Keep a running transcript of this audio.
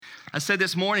I said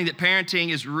this morning that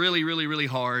parenting is really, really, really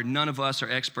hard. None of us are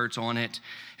experts on it.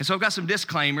 And so I've got some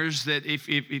disclaimers that if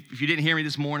you didn't hear me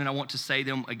this morning, I want to say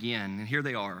them again. And here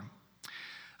they are.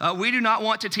 We do not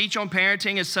want to teach on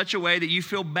parenting in such a way that you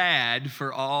feel bad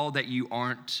for all that you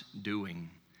aren't doing.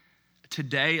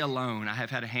 Today alone, I have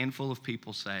had a handful of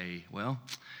people say, well,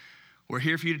 we're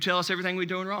here for you to tell us everything we're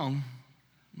doing wrong.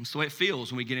 That's the way it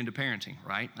feels when we get into parenting,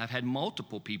 right? I've had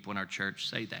multiple people in our church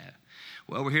say that.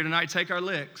 Well, we're here tonight to take our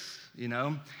licks,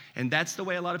 and that's the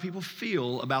way a lot of people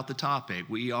feel about the topic.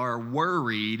 We are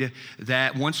worried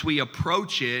that once we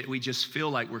approach it, we just feel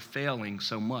like we're failing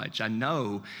so much. I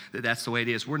know that that's the way it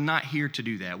is. We're not here to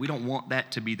do that. We don't want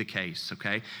that to be the case,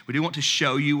 okay? We do want to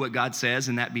show you what God says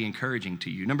and that be encouraging to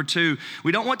you. Number two,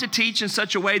 we don't want to teach in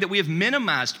such a way that we have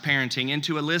minimized parenting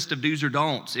into a list of do's or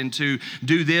don'ts, into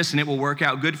do this and it will work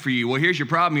out good for you. Well, here's your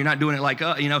problem. You're not doing it like,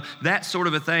 that sort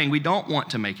of a thing. We don't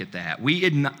want to make it that. We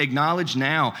acknowledge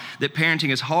now that parenting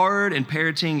is hard and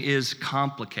parenting is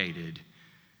complicated.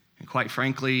 And quite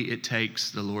frankly, it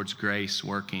takes the Lord's grace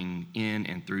working in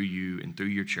and through you and through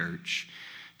your church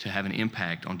to have an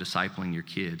impact on discipling your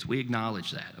kids. We acknowledge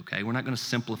that, okay? We're not going to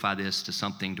simplify this to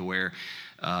something to where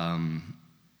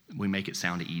we make it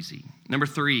sound easy. Number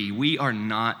three, we are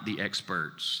not the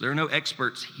experts. There are no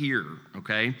experts here,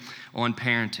 okay, on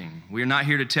parenting. We are not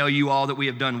here to tell you all that we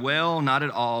have done well, not at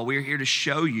all. We are here to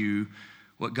show you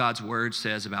what God's word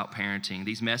says about parenting.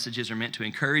 These messages are meant to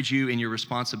encourage you in your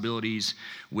responsibilities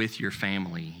with your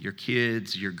family, your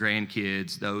kids, your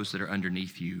grandkids, those that are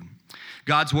underneath you.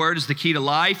 God's word is the key to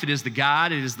life. It is the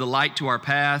guide. It is the light to our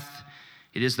path.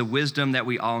 It is the wisdom that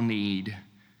we all need.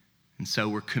 And so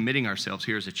we're committing ourselves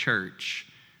here as a church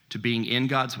to being in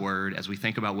God's word as we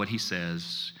think about what he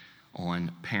says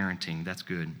on parenting. That's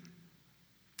good.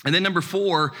 And then number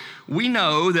four, we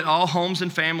know that all homes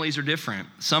and families are different.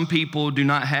 Some people do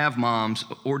not have moms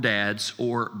or dads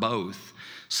or both.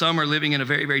 Some are living in a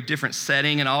very, very different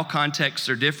setting, and all contexts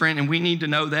are different, and we need to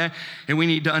know that, and we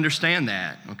need to understand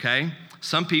that, okay?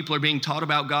 Some people are being taught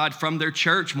about God from their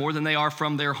church more than they are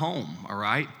from their home, all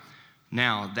right?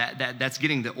 Now, that's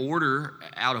getting the order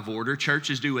out of order.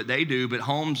 Churches do what they do, but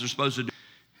homes are supposed to do,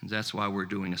 and that's why we're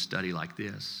doing a study like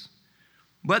this.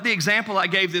 But the example I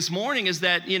gave this morning is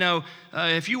that,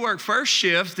 if you work first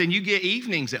shift, then you get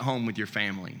evenings at home with your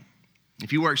family.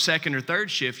 If you work second or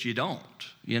third shift, you don't.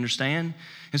 You understand?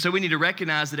 And so we need to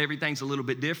recognize that everything's a little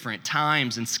bit different.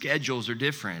 Times and schedules are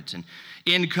different, and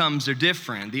incomes are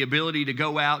different. The ability to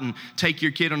go out and take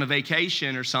your kid on a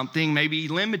vacation or something may be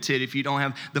limited if you don't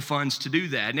have the funds to do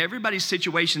that. And everybody's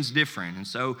situation's different, and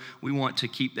so we want to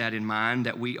keep that in mind,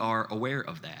 that we are aware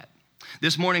of that.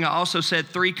 This morning, I also said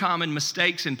 3 common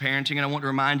mistakes in parenting, and I want to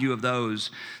remind you of those.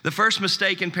 The first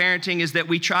mistake in parenting is that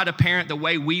we try to parent the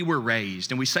way we were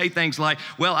raised. And we say things like,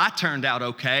 well, I turned out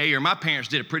okay, or my parents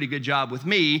did a pretty good job with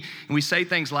me. And we say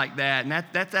things like that, and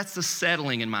that's the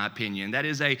settling, in my opinion. That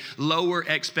is a lower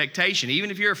expectation.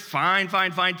 Even if you're a fine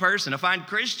person, a fine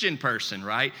Christian person,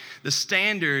 right? The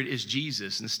standard is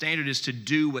Jesus, and the standard is to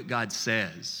do what God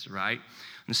says, right?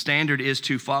 The standard is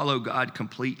to follow God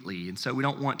completely. And so we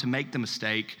don't want to make the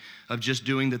mistake of just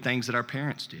doing the things that our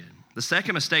parents did. The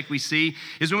second mistake we see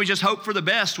is when we just hope for the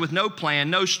best with no plan,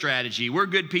 no strategy. We're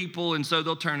good people, and so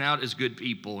they'll turn out as good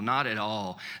people. Not at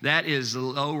all. That is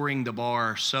lowering the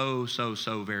bar so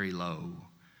very low.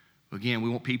 Again, we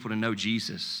want people to know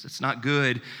Jesus. It's not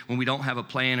good when we don't have a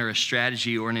plan or a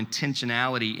strategy or an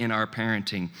intentionality in our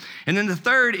parenting. And then the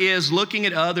third is looking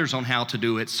at others on how to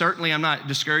do it. Certainly, I'm not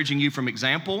discouraging you from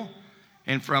example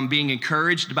and from being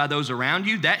encouraged by those around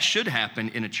you. That should happen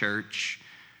in a church.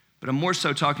 But I'm more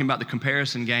so talking about the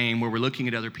comparison game where we're looking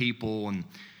at other people and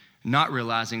not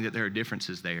realizing that there are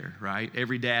differences there, right?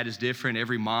 Every dad is different.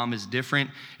 Every mom is different.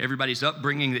 Everybody's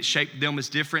upbringing that shaped them is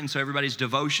different. And so everybody's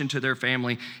devotion to their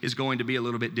family is going to be a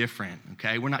little bit different,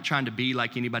 okay? We're not trying to be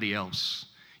like anybody else.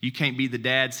 You can't be the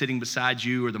dad sitting beside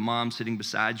you or the mom sitting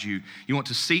beside you. You want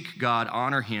to seek God,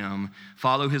 honor him,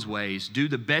 follow his ways, do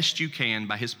the best you can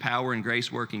by his power and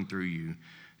grace working through you.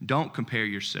 Don't compare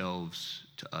yourselves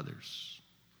to others.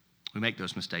 We make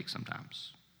those mistakes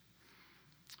sometimes.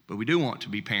 But we do want to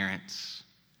be parents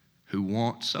who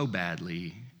want so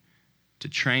badly to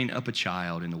train up a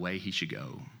child in the way he should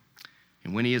go.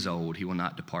 And when he is old, he will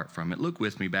not depart from it. Look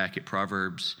with me back at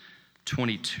Proverbs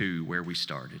 22, where we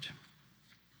started.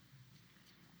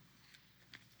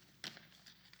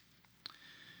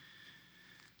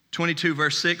 (22)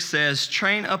 verse 6 says,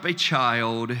 train up a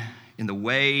child in the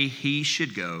way he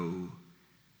should go,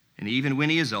 and even when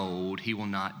he is old, he will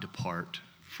not depart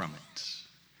from it.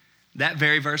 That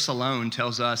very verse alone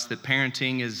tells us that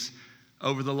parenting is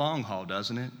over the long haul,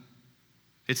 doesn't it?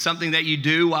 It's something that you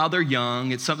do while they're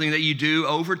young. It's something that you do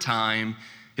over time.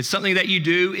 It's something that you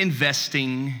do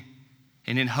investing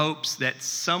and in hopes that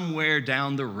somewhere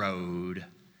down the road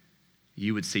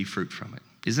you would see fruit from it.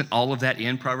 Isn't all of that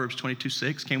in Proverbs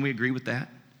 22:6? Can we agree with that?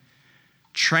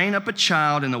 Train up a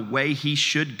child in the way he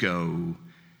should go,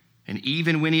 and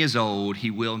even when he is old,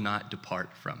 he will not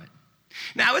depart from it.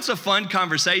 Now, it's a fun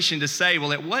conversation to say,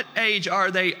 well, at what age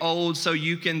are they old so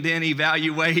you can then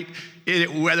evaluate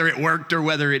whether it worked or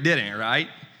whether it didn't, right?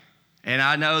 And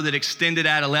I know that extended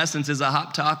adolescence is a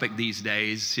hot topic these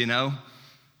days, you know.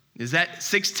 Is that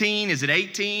 16? Is it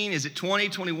 18? Is it 20,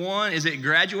 21? Is it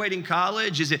graduating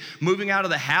college? Is it moving out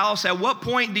of the house? At what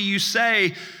point do you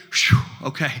say,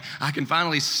 okay, I can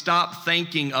finally stop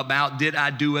thinking about did I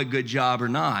do a good job or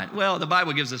not? Well, the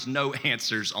Bible gives us no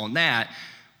answers on that,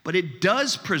 but it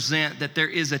does present that there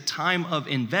is a time of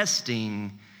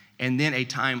investing and then a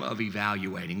time of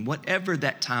evaluating, whatever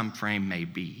that time frame may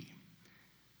be.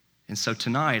 And so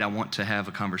tonight I want to have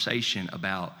a conversation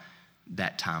about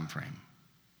that time frame.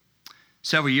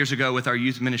 Several years ago with our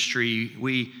youth ministry,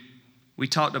 we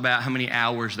talked about how many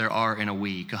hours there are in a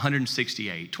week,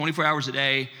 168. 24 hours a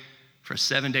day for a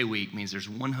 7-day week means there's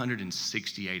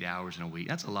 168 hours in a week.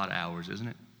 That's a lot of hours, isn't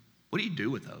it? What do you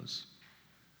do with those?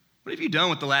 What have you done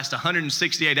with the last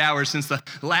 168 hours since the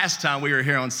last time we were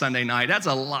here on Sunday night? That's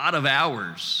a lot of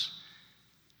hours.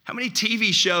 How many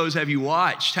TV shows have you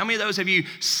watched? How many of those have you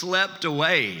slept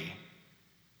away?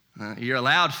 You're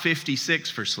allowed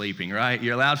 56 for sleeping, right?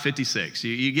 You're allowed 56.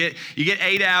 You get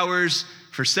 8 hours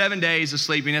for 7 days of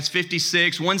sleeping. That's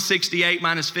 56. 168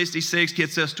 minus 56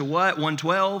 gets us to what?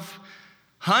 112?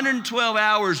 112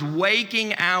 hours,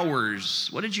 waking hours.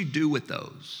 What did you do with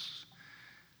those?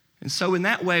 And so in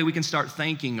that way, we can start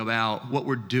thinking about what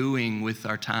we're doing with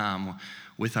our time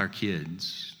with our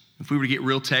kids. If we were to get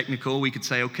real technical, we could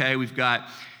say, okay, we've got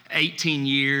 18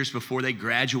 years before they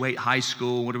graduate high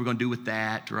school. What are we going to do with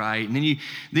that, right? And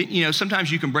then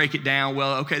sometimes you can break it down.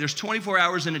 Well, okay, there's 24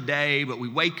 hours in a day, but we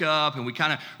wake up and we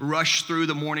kind of rush through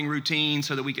the morning routine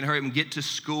so that we can hurry up and get to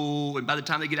school. And by the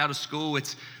time they get out of school,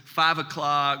 it's 5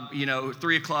 o'clock,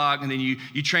 3 o'clock, and then you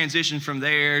transition from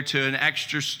there to an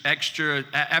extra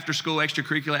after school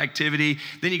extracurricular activity.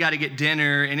 Then you got to get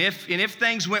dinner, and if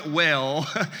things went well,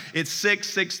 it's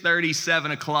 6:30,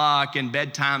 7 o'clock, and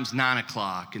bedtime's 9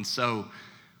 o'clock. And so,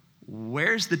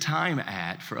 where's the time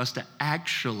at for us to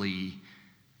actually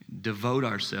devote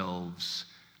ourselves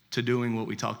to doing what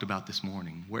we talked about this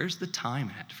morning? Where's the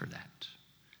time at for that?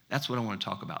 That's what I want to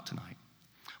talk about tonight.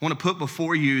 I want to put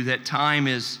before you that time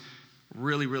is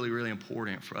really, really, really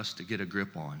important for us to get a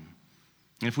grip on.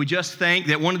 And if we just think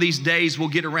that one of these days we'll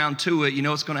get around to it, you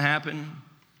know what's going to happen?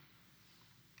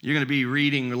 You're going to be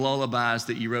reading the lullabies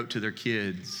that you wrote to their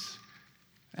kids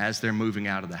as they're moving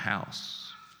out of the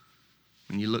house.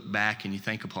 And you look back and you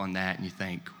think upon that and you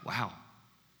think, wow,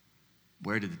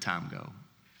 where did the time go?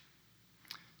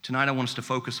 Tonight I want us to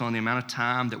focus on the amount of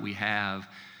time that we have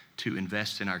to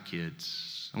invest in our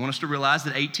kids. I want us to realize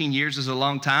that 18 years is a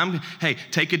long time. Hey,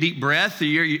 take a deep breath.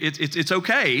 It's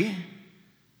okay.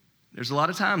 There's a lot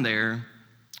of time there.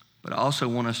 But I also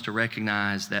want us to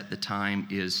recognize that the time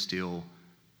is still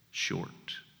short.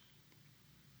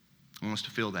 I want us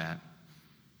to feel that.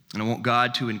 And I want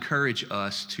God to encourage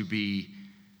us to be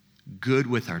good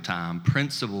with our time,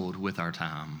 principled with our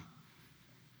time,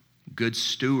 good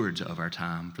stewards of our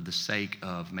time for the sake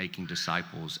of making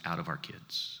disciples out of our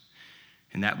kids.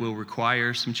 And that will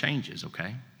require some changes,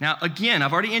 okay? Now, again,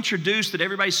 I've already introduced that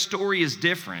everybody's story is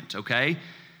different, okay?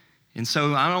 And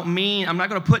so I'm not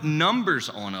going to put numbers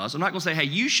on us. I'm not going to say, hey,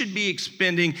 you should be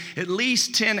spending at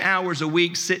least 10 hours a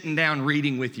week sitting down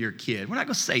reading with your kid. We're not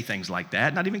going to say things like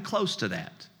that, not even close to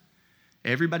that.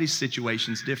 Everybody's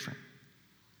situation's different.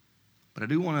 But I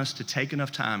do want us to take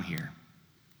enough time here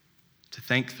to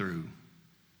think through,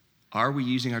 are we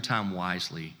using our time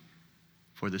wisely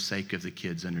for the sake of the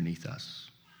kids underneath us?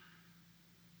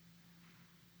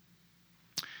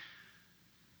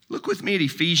 Look with me at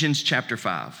Ephesians chapter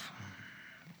 5.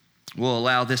 We'll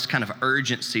allow this kind of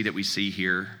urgency that we see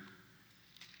here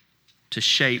to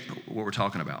shape what we're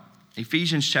talking about.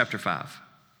 Ephesians chapter 5.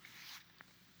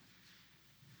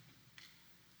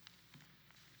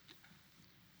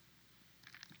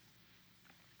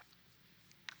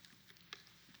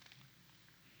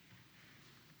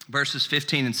 Verses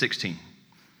 15 and 16.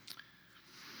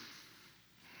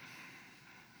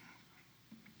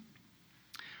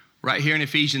 Right here in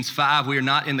Ephesians 5, we are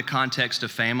not in the context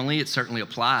of family. It certainly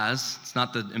applies. It's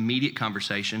not the immediate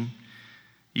conversation.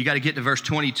 You got to get to verse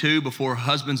 22 before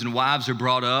husbands and wives are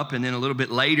brought up, and then a little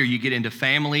bit later you get into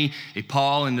family.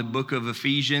 Paul in the book of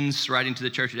Ephesians, writing to the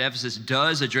church at Ephesus,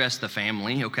 does address the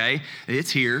family, okay?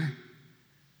 It's here.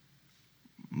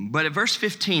 But at verse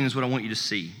 15 is what I want you to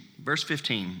see. Verse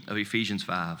 15 of Ephesians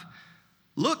 5.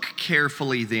 Look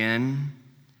carefully then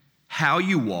how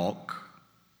you walk,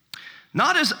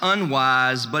 not as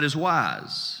unwise, but as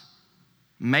wise,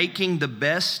 making the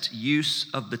best use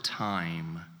of the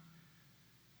time,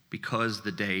 because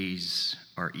the days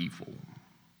are evil.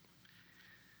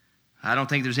 I don't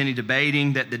think there's any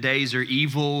debating that the days are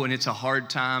evil, and it's a hard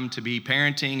time to be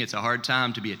parenting. It's a hard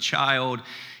time to be a child.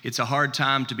 It's a hard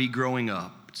time to be growing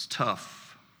up. It's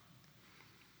tough.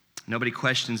 Nobody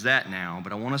questions that now,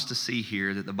 but I want us to see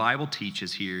here that the Bible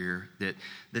teaches here that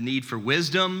the need for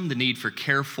wisdom, the need for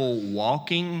careful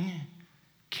walking.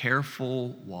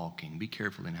 Be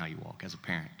careful in how you walk as a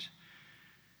parent.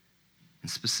 And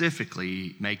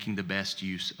specifically, making the best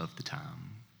use of the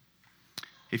time.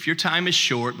 If your time is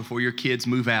short before your kids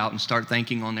move out and start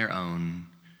thinking on their own,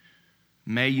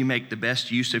 may you make the best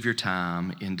use of your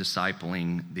time in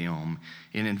discipling them,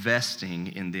 in investing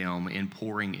in them, in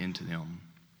pouring into them.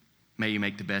 May you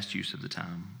make the best use of the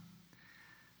time.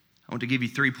 I want to give you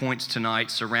 3 points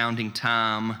tonight surrounding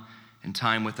time and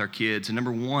time with our kids. And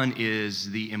number one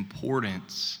is the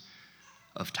importance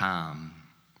of time.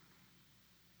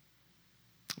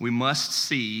 We must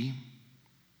see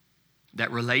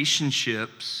that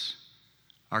relationships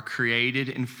are created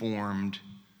and formed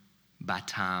by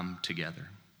time together.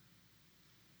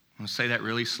 I'm going to say that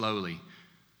really slowly.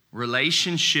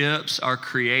 Relationships are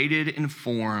created and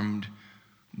formed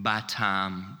by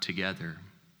time together.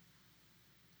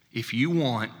 If you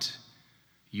want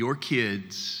your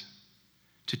kids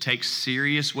to take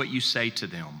serious what you say to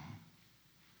them,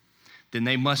 then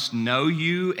they must know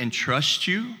you and trust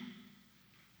you.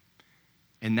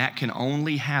 And that can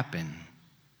only happen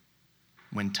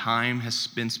when time has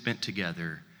been spent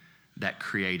together that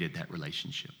created that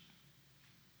relationship.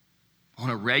 On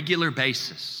a regular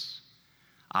basis,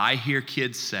 I hear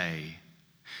kids say,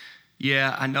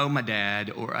 yeah, I know my dad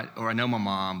or I know my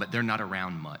mom, but they're not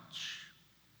around much.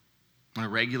 On a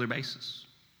regular basis.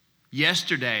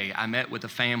 Yesterday, I met with a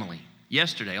family.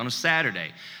 Yesterday, on a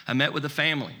Saturday, I met with a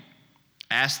family.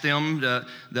 Asked them,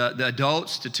 the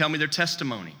adults, to tell me their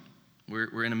testimony.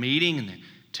 We're in a meeting, and they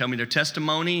tell me their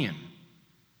testimony, and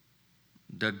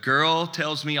the girl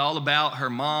tells me all about her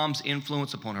mom's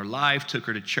influence upon her life, took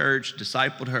her to church,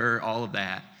 discipled her, all of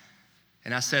that.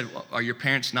 And I said, well, are your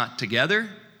parents not together?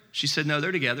 She said, no,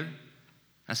 they're together.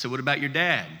 I said, what about your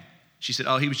dad? She said,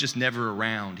 oh, he was just never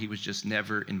around. He was just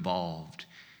never involved.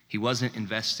 He wasn't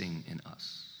investing in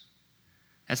us.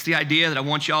 That's the idea that I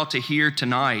want y'all to hear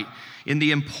tonight. In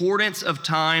the importance of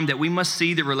time, that we must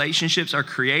see that relationships are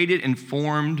created and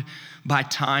formed by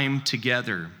time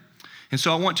together. And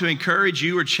so I want to encourage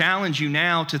you or challenge you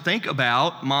now to think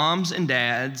about, moms and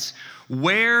dads,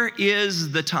 where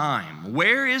is the time?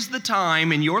 Where is the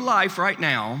time in your life right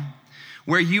now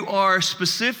where you are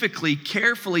specifically,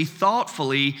 carefully,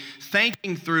 thoughtfully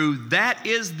thinking through, that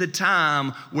is the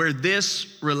time where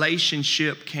this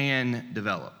relationship can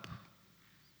develop?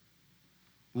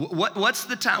 What's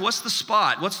the time? What's the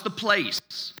spot? What's the place?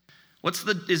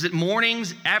 Is it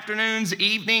mornings, afternoons,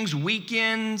 evenings,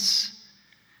 weekends?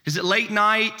 Is it late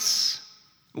nights?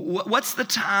 What's the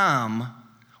time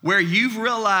where you've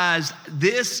realized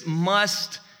this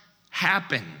must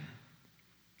happen?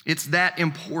 It's that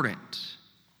important.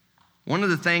 One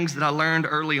of the things that I learned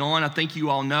early on, I think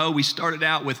you all know, we started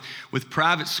out with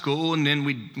private school, and then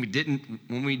we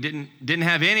didn't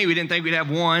have any, we didn't think we'd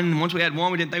have one. Once we had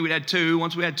one, we didn't think we'd have two.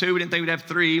 Once we had two, we didn't think we'd have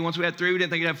three. Once we had three, we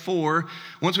didn't think we'd have four.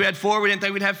 Once we had four, we didn't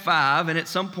think we'd have five. And at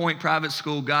some point, private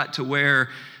school got to where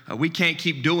we can't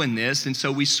keep doing this, and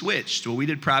so we switched. Well, we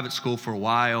did private school for a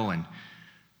while, and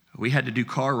we had to do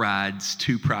car rides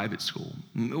to private school.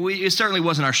 It certainly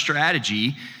wasn't our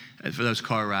strategy for those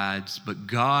car rides, but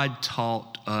God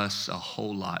taught us a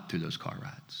whole lot through those car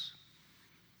rides.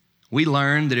 We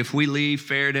learned that if we leave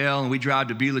Fairdale and we drive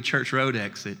to Beulah Church Road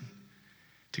exit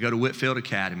to go to Whitfield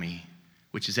Academy,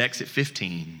 which is exit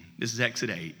 15, this is exit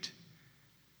 8,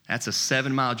 that's a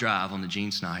 7-mile drive on the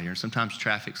Gene Snyder, and sometimes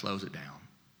traffic slows it down.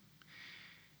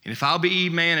 And if I'll be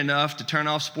man enough to turn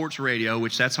off sports radio,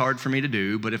 which that's hard for me to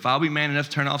do, but if I'll be man enough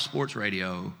to turn off sports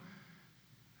radio,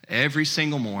 every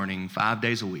single morning, 5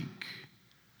 days a week,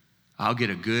 I'll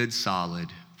get a good, solid,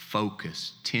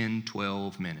 focused 10,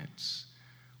 12 minutes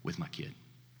with my kid.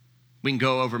 We can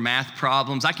go over math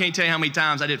problems. I can't tell you how many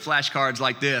times I did flashcards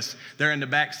like this. They're in the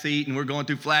back seat, and we're going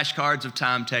through flashcards of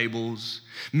timetables.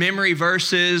 Memory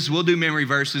verses, we'll do memory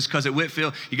verses because at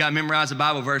Whitfield, you got to memorize a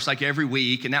Bible verse like every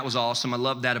week, and that was awesome. I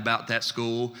loved that about that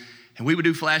school. And we would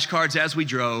do flashcards as we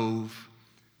drove.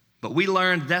 But we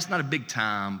learned that's not a big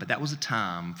time, but that was a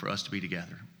time for us to be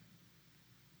together.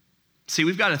 See,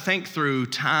 we've got to think through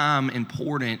time's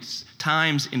importance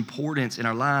in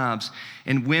our lives,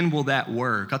 and when will that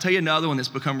work? I'll tell you another one that's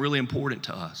become really important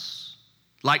to us.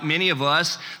 Like many of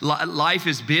us, life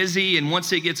is busy, and once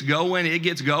it gets going, it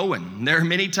gets going. There are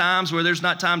many times where there's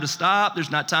not time to stop, there's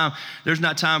not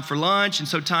time for lunch, and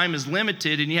so time is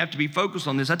limited, and you have to be focused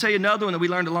on this. I'll tell you another one that we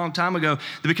learned a long time ago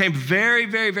that became very,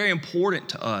 very, very important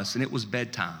to us, and it was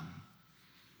bedtime.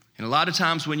 And a lot of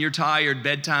times when you're tired,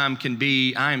 bedtime can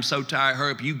be, I am so tired,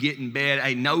 hurry up, you get in bed.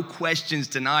 Hey, no questions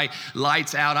tonight,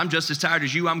 lights out. I'm just as tired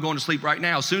as you, I'm going to sleep right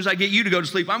now. As soon as I get you to go to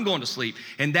sleep, I'm going to sleep.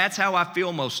 And that's how I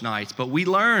feel most nights. But we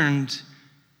learned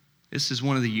this is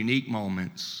one of the unique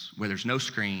moments where there's no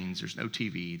screens, there's no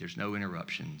TV, there's no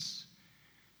interruptions.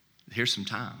 Here's some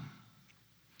time.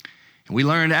 And we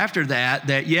learned after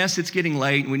that yes, it's getting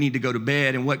late and we need to go to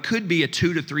bed, and what could be a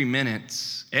 2 to 3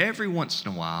 minutes every once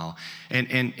in a while,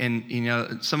 and you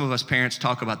know, some of us parents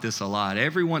talk about this a lot.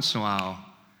 Every once in a while,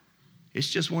 it's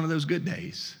just one of those good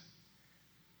days.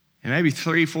 And maybe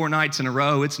 3-4 nights in a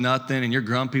row, it's nothing, and you're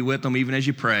grumpy with them even as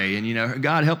you pray. And, you know,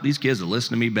 God, help these kids to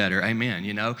listen to me better. Amen,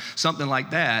 you know, something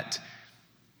like that.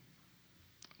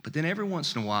 But then every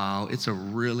once in a while, it's a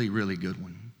really, really good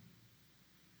one.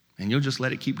 And you'll just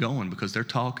let it keep going because they're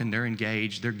talking, they're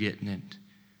engaged, they're getting it.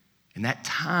 And that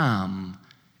time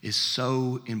is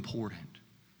so important.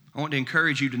 I want to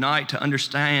encourage you tonight to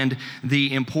understand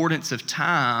the importance of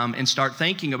time and start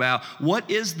thinking about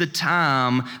what is the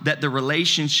time that the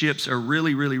relationships are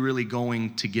really, really, really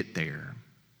going to get there.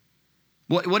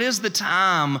 What is the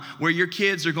time where your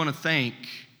kids are going to think,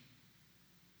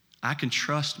 I can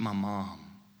trust my mom.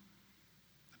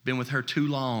 I've been with her too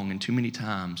long and too many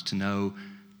times to know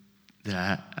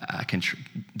that I can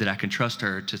trust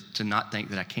her, to not think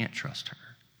that I can't trust her.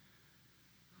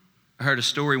 I heard a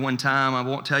story one time, I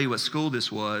won't tell you what school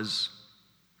this was,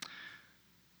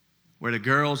 where the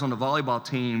girls on the volleyball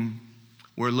team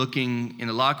were looking in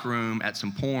the locker room at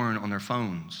some porn on their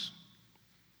phones.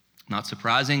 Not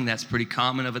surprising, that's pretty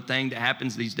common of a thing that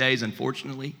happens these days,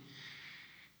 unfortunately.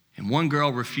 And one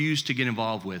girl refused to get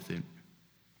involved with it.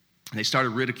 And they started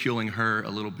ridiculing her a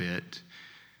little bit.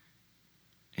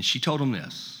 And she told them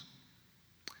this: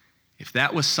 if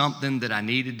that was something that I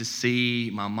needed to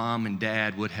see, my mom and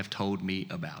dad would have told me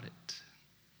about it.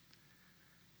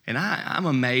 And I'm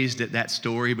amazed at that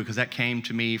story because that came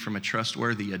to me from a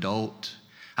trustworthy adult.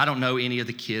 I don't know any of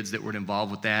the kids that were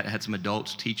involved with that. I had some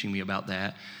adults teaching me about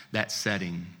that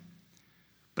setting.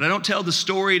 But I don't tell the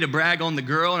story to brag on the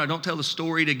girl, and I don't tell the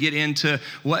story to get into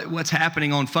what's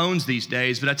happening on phones these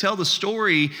days, but I tell the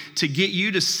story to get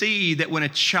you to see that when a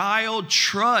child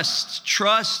trusts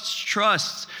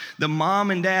the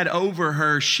mom and dad over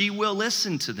her, she will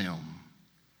listen to them.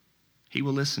 He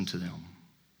will listen to them.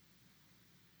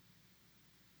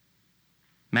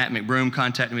 Matt McBroom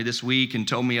contacted me this week and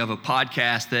told me of a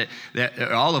podcast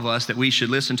that all of us that we should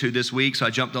listen to this week. So I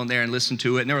jumped on there and listened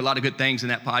to it. And there were a lot of good things in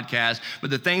that podcast. But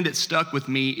the thing that stuck with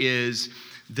me is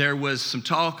there was some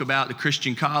talk about the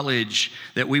Christian college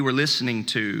that we were listening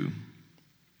to.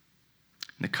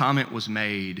 And the comment was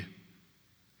made,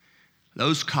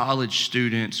 those college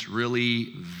students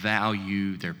really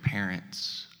value their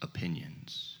parents'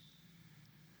 opinions.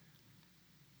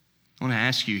 I want to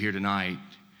ask you here tonight,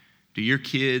 do your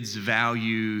kids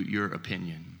value your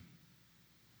opinion?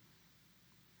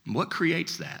 What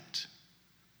creates that?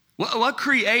 What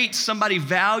creates somebody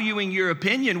valuing your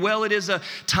opinion? Well, it is a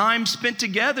time spent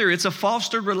together. It's a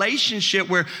fostered relationship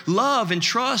where love and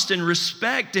trust and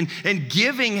respect and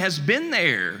giving has been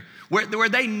there. Where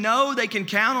they know they can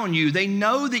count on you. They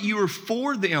know that you are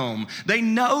for them. They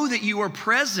know that you are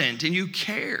present and you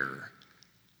care.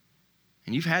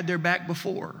 And you've had their back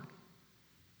before.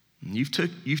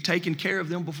 You've taken care of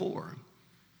them before.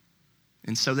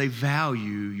 And so they value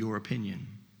your opinion.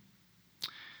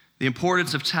 The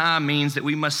importance of time means that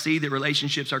we must see that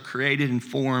relationships are created and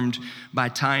formed by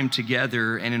time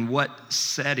together. And in what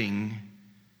setting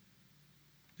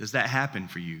does that happen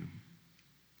for you?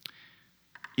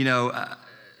 You know,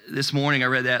 this morning I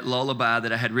read that lullaby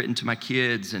that I had written to my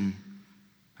kids. And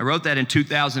I wrote that in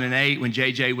 2008 when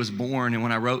JJ was born. And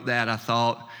when I wrote that, I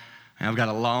thought, I've got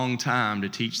a long time to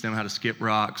teach them how to skip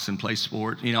rocks and play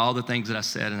sport. You know, all the things that I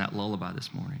said in that lullaby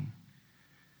this morning.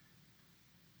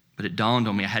 But it dawned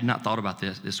on me, I had not thought about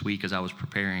this week as I was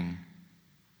preparing.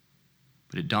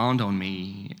 But it dawned on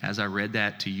me as I read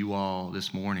that to you all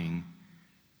this morning,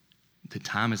 that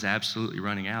time is absolutely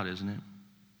running out, isn't it?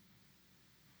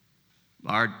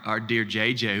 Our dear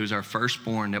JJ, who's our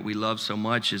firstborn that we love so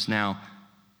much, is now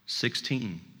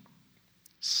 16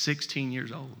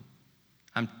 years old.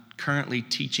 I'm currently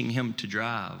teaching him to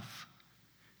drive.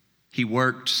 He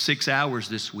worked 6 hours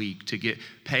this week to get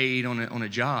paid on a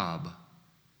job.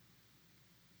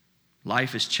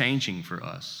 Life is changing for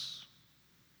us.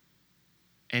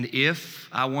 And if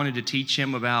I wanted to teach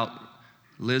him about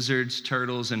lizards,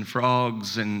 turtles, and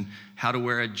frogs, and how to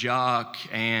wear a jock,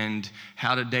 and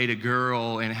how to date a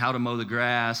girl, and how to mow the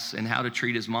grass, and how to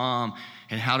treat his mom,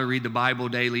 and how to read the Bible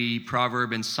daily,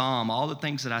 proverb, and psalm, all the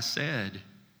things that I said,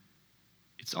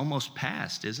 it's almost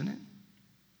past, isn't it?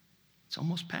 It's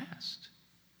almost past.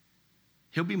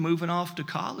 He'll be moving off to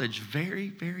college very,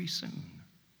 very soon.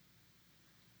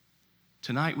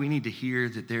 Tonight, we need to hear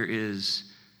that there is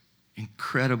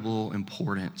incredible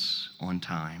importance on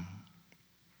time.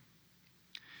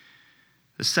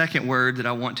 The second word that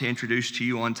I want to introduce to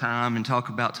you on time and talk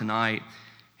about tonight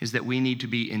is that we need to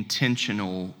be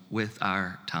intentional with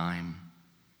our time.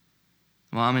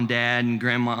 Mom and dad and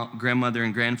grandmother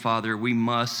and grandfather, we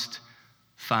must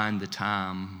find the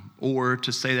time. Or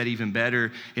to say that even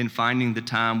better, in finding the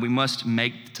time, we must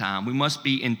make the time. We must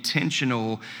be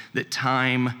intentional that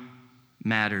time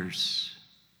matters.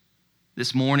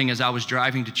 This morning, as I was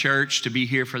driving to church to be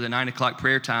here for the 9 o'clock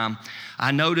prayer time,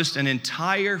 I noticed an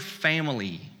entire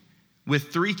family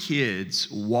with 3 kids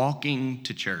walking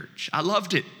to church. I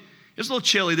loved it. It was a little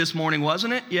chilly this morning,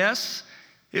 wasn't it? Yes.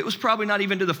 It was probably not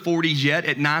even to the 40s yet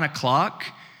at 9 o'clock.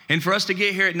 And for us to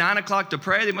get here at 9 o'clock to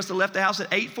pray, they must have left the house at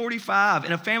 8:45.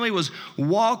 And a family was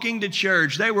walking to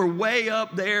church. They were way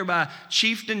up there by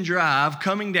Chieftain Drive,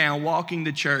 coming down, walking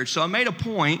to church. So I made a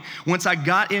point, once I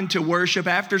got into worship,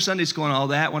 after Sunday school and all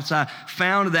that, once I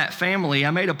found that family,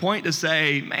 I made a point to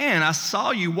say, man, I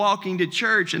saw you walking to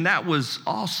church, and that was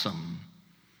awesome.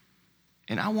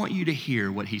 And I want you to hear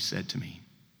what he said to me.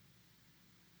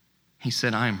 He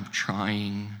said, I'm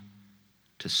trying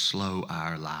to slow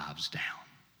our lives down.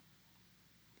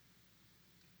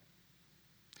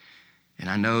 And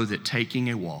I know that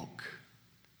taking a walk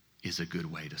is a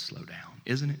good way to slow down,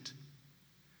 isn't it?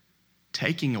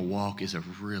 Taking a walk is a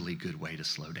really good way to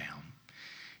slow down.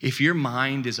 If your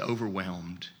mind is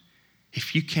overwhelmed,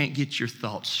 if you can't get your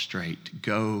thoughts straight,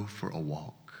 go for a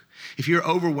walk. If you're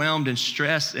overwhelmed and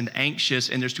stressed and anxious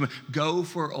and there's too much, go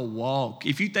for a walk.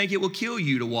 If you think it will kill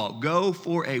you to walk, go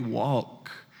for a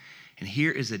walk. And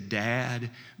here is a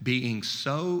dad being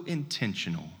so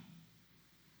intentional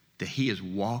that he is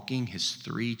walking his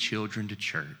 3 children to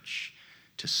church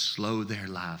to slow their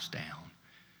lives down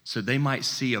so they might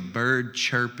see a bird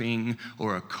chirping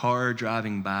or a car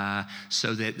driving by,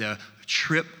 so that the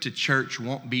trip to church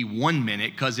won't be 1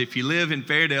 minute, because if you live in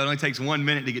Fairdale, it only takes 1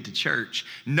 minute to get to church.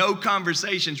 No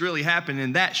conversations really happen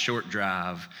in that short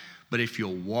drive, but if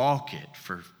you'll walk it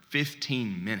for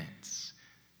 15 minutes,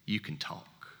 you can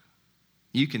talk.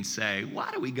 You can say,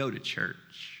 why do we go to church?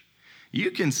 You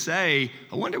can say,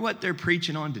 I wonder what they're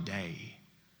preaching on today.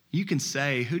 You can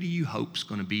say, who do you hope's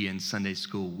going to be in Sunday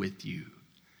school with you?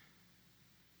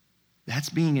 That's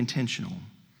being intentional. And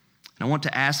I want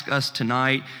to ask us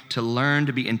tonight to learn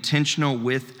to be intentional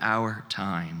with our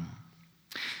time.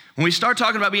 When we start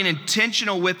talking about being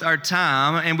intentional with our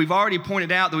time, and we've already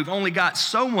pointed out that we've only got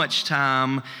so much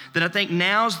time, that I think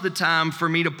now's the time for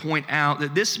me to point out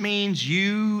that this means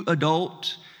you,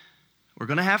 adult, we're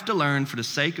going to have to learn, for the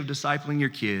sake of discipling your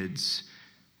kids,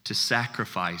 to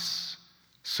sacrifice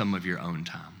some of your own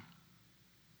time.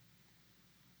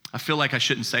 I feel like I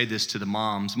shouldn't say this to the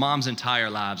moms. Moms' entire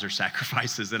lives are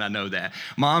sacrifices, and I know that.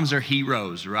 Moms are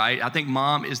heroes, right? I think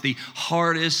mom is the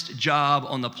hardest job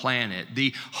on the planet.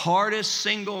 The hardest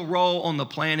single role on the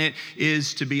planet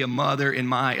is to be a mother, in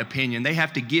my opinion. They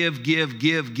have to give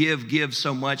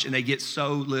so much, and they get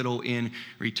so little in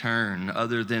return,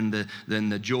 other than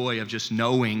the joy of just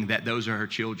knowing that those are her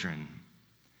children.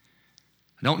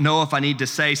 I don't know if I need to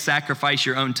say sacrifice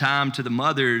your own time to the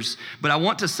mothers, but I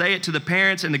want to say it to the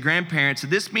parents and the grandparents.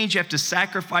 This means you have to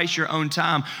sacrifice your own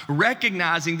time,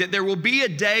 recognizing that there will be a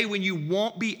day when you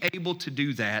won't be able to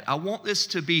do that. I want this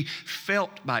to be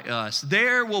felt by us.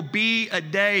 There will be a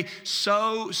day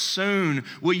so soon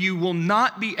where you will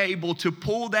not be able to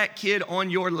pull that kid on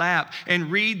your lap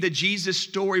and read the Jesus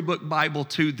Storybook Bible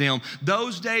to them.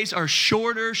 Those days are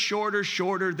shorter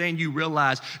than you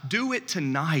realize. Do it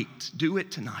tonight. Do it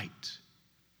tonight.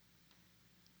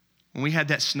 When we had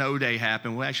that snow day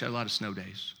happen, we actually had a lot of snow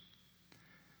days.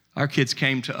 Our kids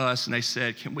came to us and they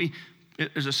said,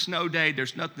 there's a snow day,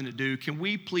 there's nothing to do. Can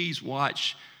we please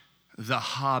watch the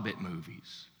Hobbit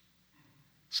movies.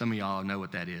 Some of y'all know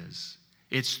what that is.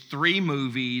 It's 3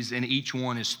 movies, and each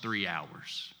one is 3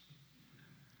 hours.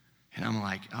 And I'm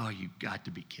like, oh, you got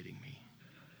to be kidding me.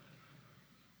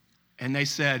 And they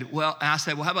said, I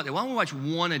said, how about that? Why don't we watch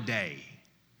one a day?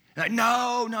 Like,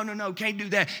 no, can't do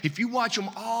that. If you watch them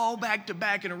all back to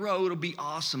back in a row, it'll be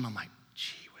awesome. I'm like,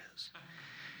 gee whiz.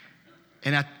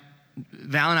 And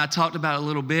Val and I talked about it a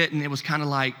little bit, and it was kind of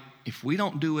like, if we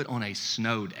don't do it on a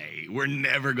snow day, we're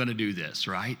never going to do this,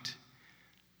 right?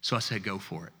 So I said, go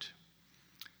for it.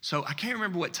 So I can't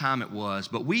remember what time it was,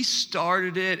 but we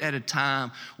started it at a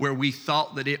time where we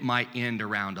thought that it might end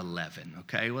around 11,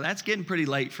 okay? Well, that's getting pretty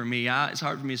late for me. It's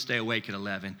hard for me to stay awake at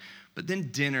 11. But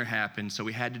then dinner happened, so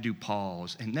we had to do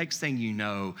pause. And next thing you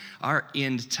know, our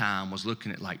end time was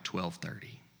looking at like 12:30.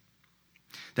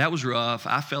 That was rough.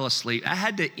 I fell asleep. I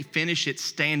had to finish it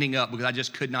standing up because I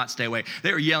just could not stay awake.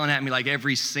 They were yelling at me like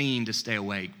every scene to stay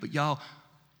awake. But y'all,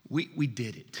 we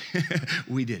did it.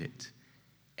 We did it.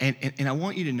 And I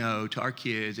want you to know, to our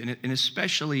kids, and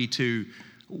especially to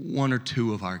 1 or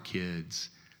 2 of our kids,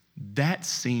 that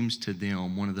seems to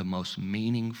them one of the most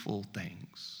meaningful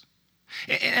things.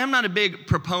 And I'm not a big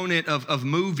proponent of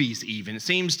movies even. It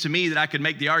seems to me that I could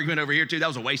make the argument over here too, that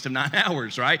was a waste of 9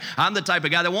 hours, right? I'm the type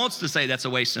of guy that wants to say that's a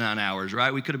waste of 9 hours,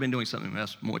 right? We could have been doing something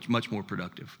else much more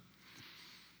productive.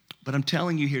 But I'm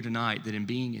telling you here tonight that in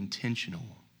being intentional,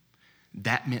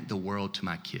 that meant the world to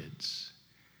my kids.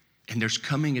 And there's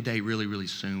coming a day really, really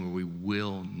soon where we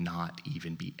will not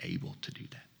even be able to do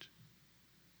that.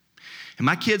 And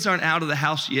my kids aren't out of the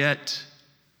house yet.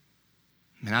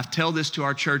 And I tell this to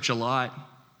our church a lot.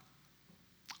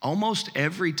 Almost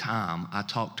every time I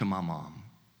talk to my mom,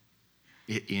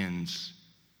 it ends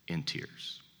in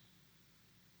tears.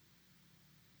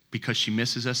 Because she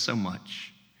misses us so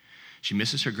much. She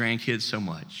misses her grandkids so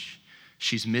much.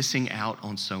 She's missing out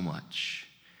on so much.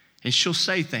 And she'll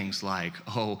say things like,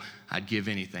 oh, I'd give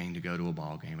anything to go to a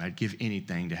ball game. I'd give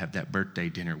anything to have that birthday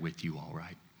dinner with you all,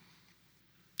 right?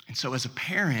 And so as a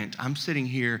parent, I'm sitting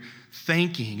here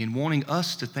thinking and wanting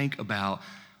us to think about,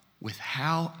 with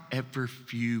however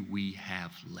few we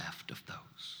have left of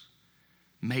those,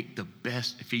 make the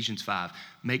best, Ephesians 5,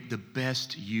 make the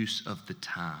best use of the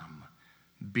time.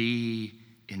 Be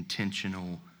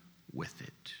intentional with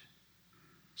it.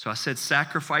 So I said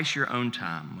sacrifice your own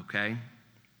time, okay?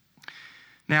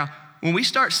 Now, when we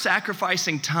start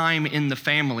sacrificing time in the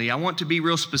family, I want to be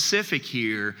real specific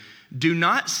here. Do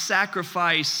not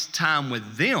sacrifice time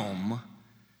with them.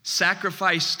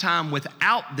 Sacrifice time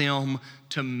without them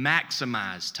to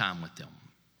maximize time with them.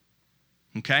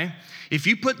 Okay? If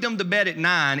you put them to bed at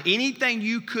 9, anything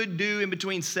you could do in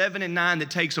between 7 and 9 that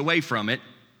takes away from it,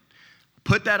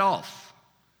 put that off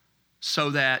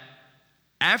so that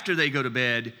after they go to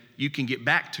bed, you can get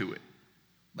back to it.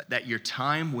 But that your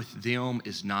time with them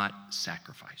is not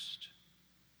sacrificed.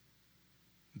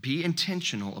 Be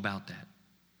intentional about that.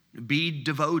 Be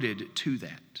devoted to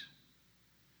that.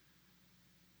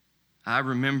 I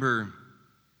remember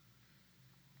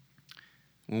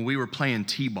when we were playing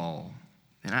t-ball,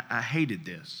 and I hated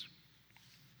this.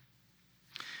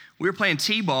 We were playing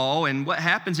t-ball, and what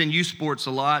happens in youth sports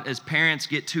a lot is parents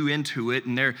get too into it,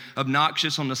 and they're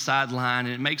obnoxious on the sideline,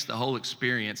 and it makes the whole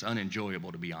experience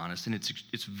unenjoyable, to be honest, and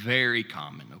it's very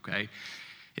common, okay?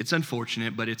 It's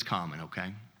unfortunate, but it's common,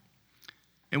 okay?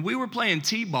 And we were playing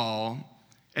t-ball,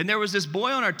 and there was this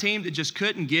boy on our team that just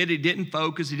couldn't get it. He didn't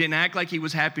focus. He didn't act like he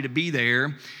was happy to be there,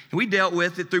 and we dealt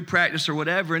with it through practice or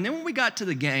whatever, and then when we got to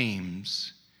the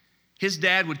games, his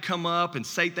dad would come up and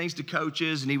say things to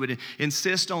coaches, and he would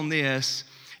insist on this,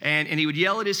 and he would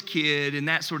yell at his kid and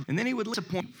that sort of, and then he would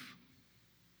disappoint,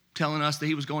 telling us that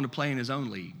he was going to play in his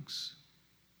own leagues.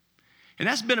 And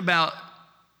that's been about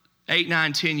 8,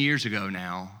 9, 10 years ago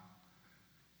now,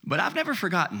 but I've never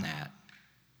forgotten that.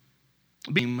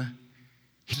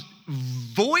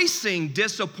 Voicing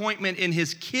disappointment in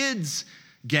his kids'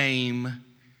 game,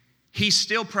 he's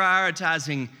still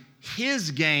prioritizing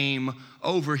his game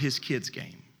over his kids'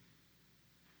 game.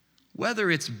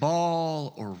 Whether it's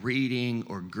ball or reading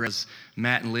or grades,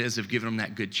 Matt and Liz have given them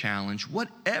that good challenge.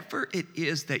 Whatever it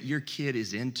is that your kid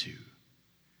is into,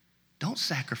 don't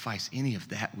sacrifice any of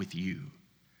that with you.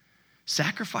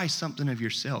 Sacrifice something of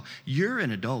yourself. You're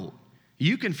an adult.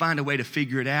 You can find a way to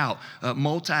figure it out,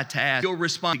 multitask. You'll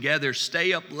respond together,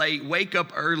 stay up late, wake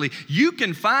up early. You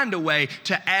can find a way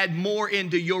to add more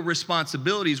into your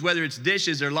responsibilities, whether it's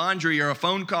dishes or laundry or a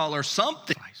phone call or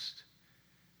something.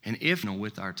 And if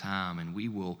with our time, and we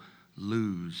will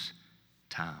lose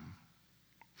time.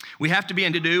 We have to be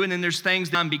in to do, and then there's things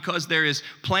that because there is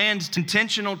planned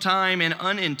intentional time and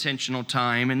unintentional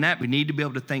time, and that we need to be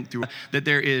able to think through that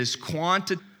there is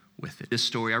quantity with it. This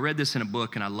story, I read this in a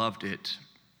book and I loved it.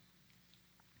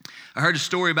 I heard a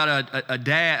story about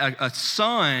a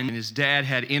son, and his dad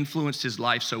had influenced his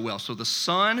life so well. So the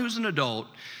son, who's an adult,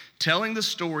 telling the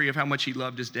story of how much he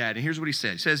loved his dad. And here's what he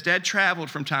said. He says, Dad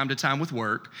traveled from time to time with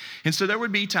work. And so there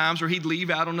would be times where he'd leave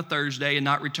out on a Thursday and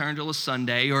not return till a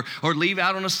Sunday, or leave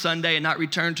out on a Sunday and not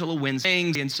return till a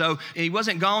Wednesday. And so he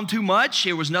wasn't gone too much.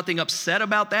 There was nothing upset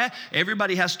about that.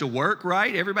 Everybody has to work,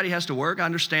 right? Everybody has to work. I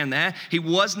understand that. He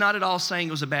was not at all saying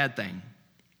it was a bad thing.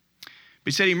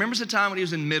 But he said he remembers the time when he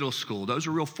was in middle school. Those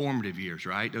are real formative years,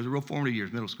 right? Those are real formative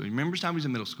years, middle school. He remembers the time he was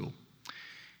in middle school.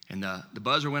 And the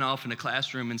buzzer went off in the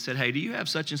classroom and said, hey, do you have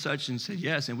such and such? And said,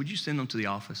 yes. And would you send them to the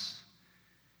office?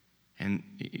 And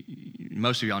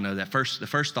most of y'all know that. The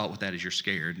first thought with that is you're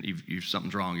scared. If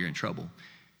something's wrong, you're in trouble.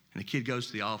 And the kid goes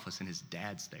to the office and his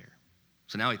dad's there.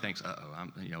 So now he thinks,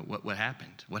 what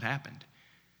happened? What happened?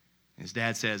 And his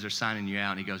dad says, they're signing you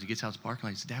out. And he gets out of the parking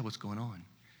lot. He says, Dad, what's going on?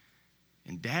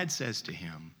 And Dad says to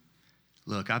him,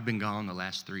 look, I've been gone the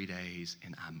last 3 days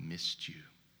and I missed you.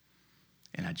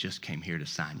 And I just came here to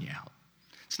sign you out.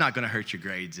 It's not going to hurt your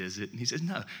grades, is it? And he says,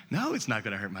 no, it's not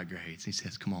going to hurt my grades. He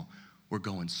says, come on, we're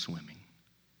going swimming.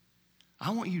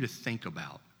 I want you to think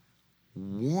about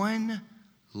one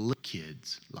little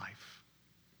kid's life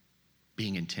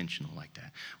being intentional like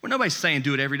that. Well, nobody's saying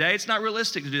do it every day. It's not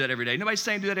realistic to do that every day. Nobody's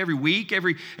saying do that every week,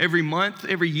 every month,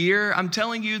 every year. I'm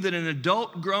telling you that an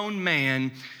adult grown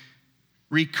man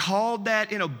recalled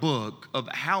that in a book of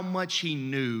how much he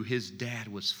knew his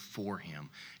dad was for him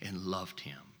and loved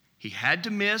him. He had to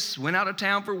went out of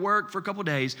town for work for a couple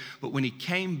days, but when he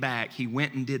came back, he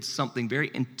went and did something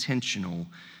very intentional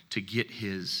to get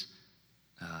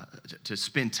to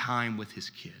spend time with his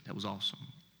kid. That was awesome.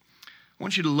 I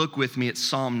want you to look with me at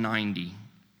Psalm 90.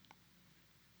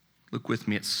 Look with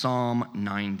me at Psalm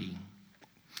 90.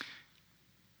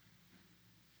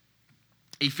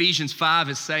 Ephesians 5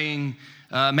 is saying,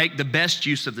 make the best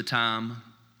use of the time.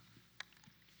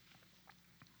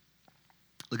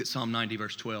 Look at Psalm 90,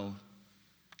 verse 12.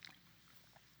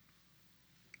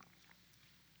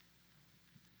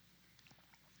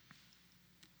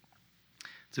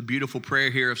 It's a beautiful prayer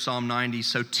here of Psalm 90.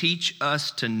 So teach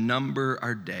us to number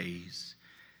our days,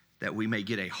 that we may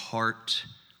get a heart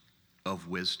of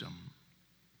wisdom.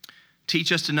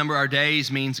 Teach us to number our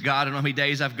days means, God, I don't know how many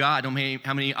days I've got. I don't know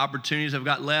how many opportunities I've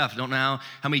got left. I don't know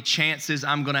how many chances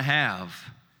I'm going to have.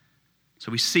 So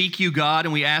we seek you, God,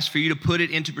 and we ask for you to put it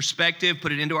into perspective,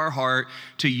 put it into our heart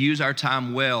to use our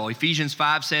time well. Ephesians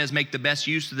 5 says, make the best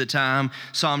use of the time.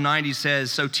 Psalm 90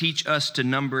 says, so teach us to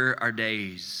number our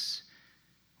days.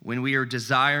 When we are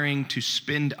desiring to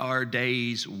spend our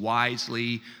days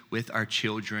wisely with our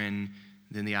children,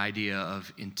 then the idea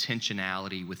of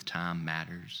intentionality with time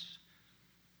matters.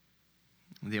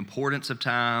 The importance of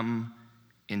time,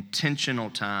 intentional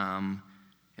time,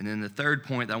 and then the third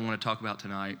point that I want to talk about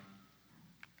tonight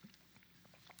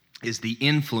is the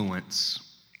influence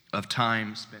of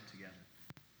time spent together.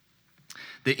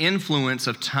 The influence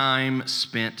of time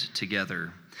spent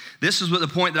together. This is what the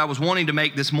point that I was wanting to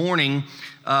make this morning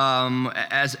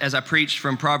as I preached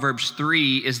from Proverbs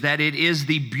 3 is that it is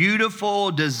the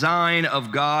beautiful design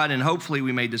of God, and hopefully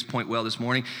we made this point well this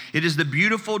morning. It is the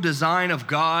beautiful design of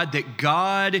God that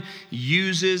God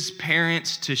uses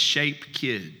parents to shape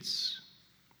kids.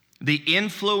 The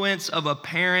influence of a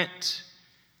parent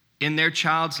in their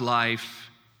child's life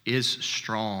is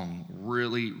strong,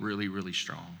 really, really, really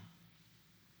strong.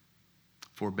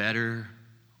 For better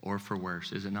or for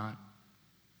worse, is it not?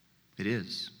 It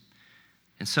is.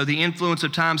 And so the influence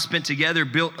of time spent together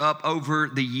built up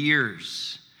over the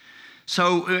years.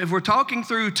 So if we're talking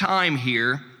through time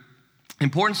here,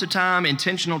 importance of time,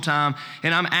 intentional time,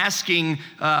 and I'm asking,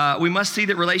 we must see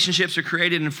that relationships are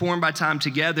created and formed by time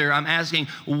together. I'm asking,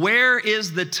 where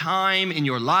is the time in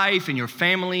your life, in your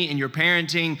family, in your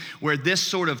parenting, where this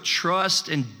sort of trust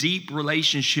and deep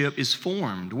relationship is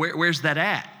formed? Where's that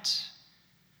at?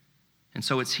 And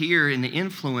so it's here in the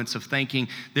influence of thinking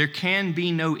there can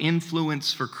be no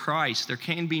influence for Christ. There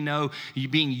can be no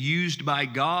being used by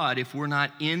God if we're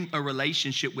not in a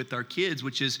relationship with our kids,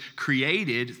 which is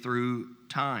created through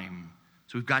time.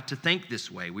 So we've got to think this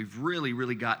way. We've really,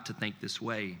 really got to think this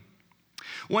way.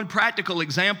 One practical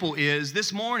example is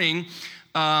this morning,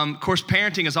 of course,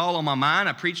 parenting is all on my mind.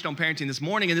 I preached on parenting this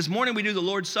morning, and this morning we do the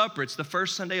Lord's Supper. It's the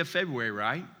first Sunday of February,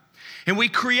 right? And we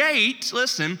create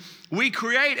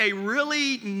a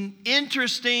really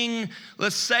interesting,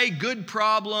 let's say, good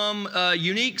problem,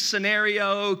 unique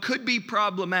scenario, could be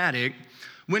problematic,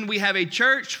 When we have a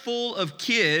church full of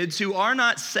kids who are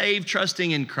not saved,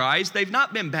 trusting in Christ, they've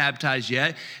not been baptized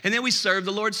yet, and then we serve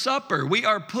the Lord's Supper. We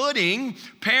are putting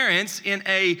parents in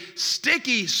a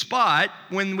sticky spot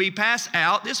when we pass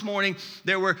out. This morning,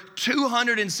 there were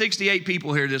 268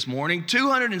 people here this morning,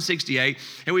 268,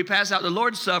 and we pass out the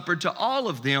Lord's Supper to all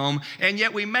of them, and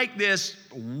yet we make this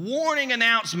warning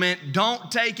announcement,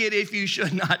 don't take it if you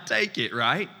should not take it,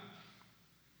 right?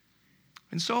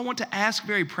 And so I want to ask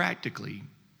very practically,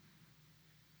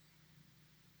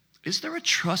 is there a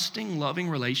trusting, loving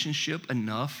relationship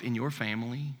enough in your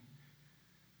family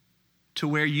to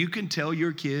where you can tell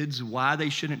your kids why they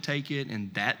shouldn't take it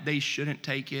and that they shouldn't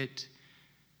take it,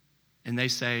 and they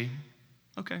say,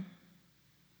 okay. And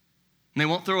they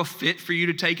won't throw a fit for you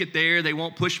to take it there. They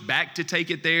won't push back to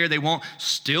take it there. They won't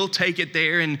still take it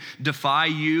there and defy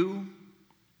you.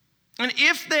 And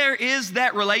if there is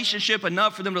that relationship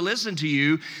enough for them to listen to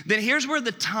you, then here's where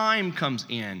the time comes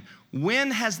in.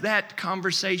 When has that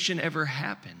conversation ever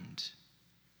happened?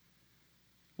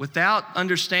 Without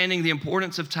understanding the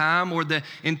importance of time or the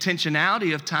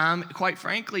intentionality of time, quite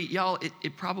frankly, y'all,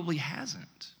 it probably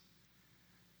hasn't.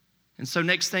 And so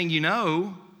next thing you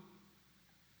know,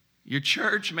 your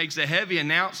church makes a heavy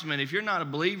announcement. If you're not a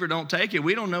believer, don't take it.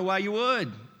 We don't know why you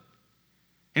would.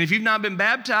 And if you've not been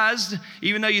baptized,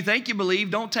 even though you think you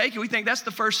believe, don't take it. We think that's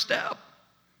the first step.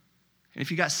 And if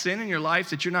you got sin in your life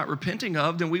that you're not repenting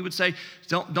of, then we would say,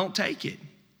 don't take it.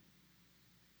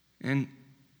 And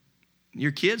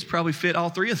your kids probably fit all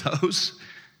three of those.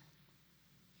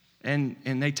 And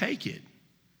they take it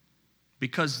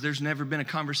because there's never been a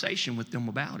conversation with them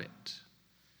about it.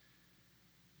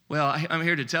 Well, I'm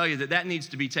here to tell you that needs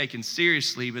to be taken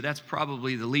seriously, but that's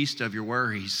probably the least of your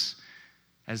worries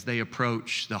as they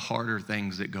approach the harder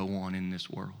things that go on in this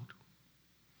world.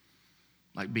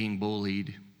 Like being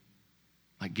bullied,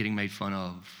 like getting made fun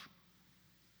of,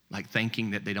 like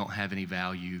thinking that they don't have any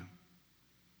value.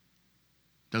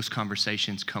 Those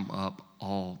conversations come up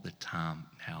all the time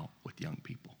now with young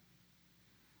people.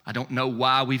 I don't know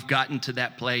why we've gotten to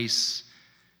that place.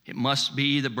 It must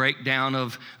be the breakdown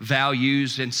of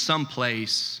values in some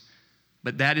place,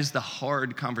 but that is the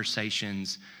hard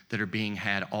conversations that are being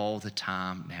had all the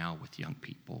time now with young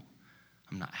people.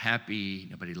 I'm not happy,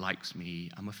 nobody likes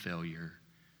me, I'm a failure.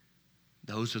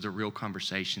 Those are the real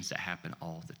conversations that happen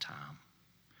all the time.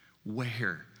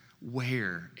 Where,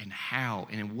 and how,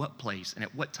 and in what place, and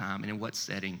at what time, and in what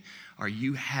setting are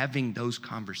you having those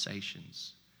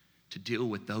conversations to deal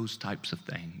with those types of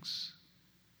things?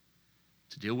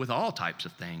 To deal with all types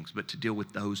of things, but to deal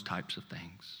with those types of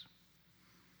things.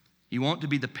 You want to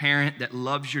be the parent that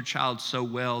loves your child so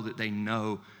well that they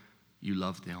know you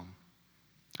love them.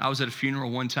 I was at a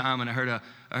funeral one time and I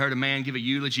heard a man give a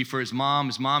eulogy for his mom.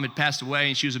 His mom had passed away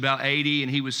and she was about 80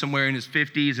 and he was somewhere in his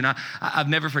 50s, and I've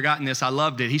never forgotten this. I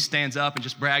loved it. He stands up and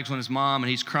just brags on his mom and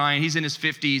he's crying. He's in his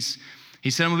 50s.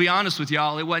 He said, I'm gonna be honest with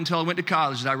y'all, it wasn't until I went to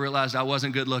college that I realized I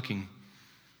wasn't good looking.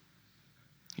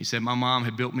 He said, my mom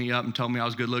had built me up and told me I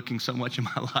was good looking so much in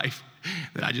my life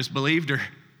that I just believed her.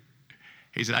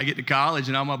 He said, I get to college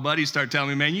and all my buddies start telling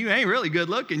me, man, you ain't really good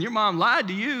looking. Your mom lied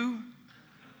to you.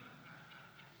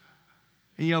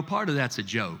 And you know, part of that's a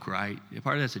joke, right?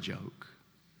 Part of that's a joke.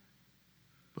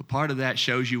 But part of that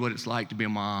shows you what it's like to be a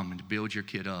mom and to build your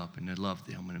kid up and to love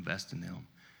them and invest in them.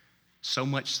 So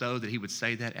much so that he would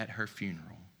say that at her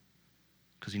funeral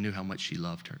because he knew how much she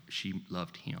loved her. She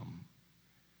loved him.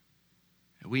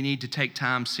 We need to take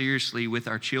time seriously with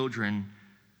our children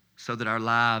so that our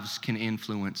lives can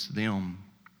influence them.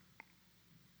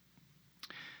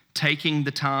 Taking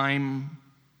the time,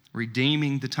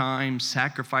 redeeming the time,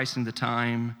 sacrificing the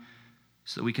time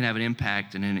so that we can have an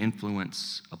impact and an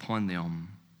influence upon them.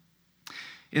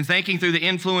 In thinking through the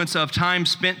influence of time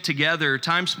spent together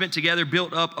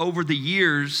built up over the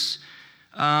years,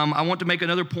 I want to make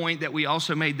another point that we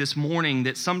also made this morning,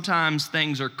 that sometimes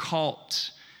things are caught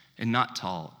and not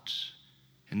taught.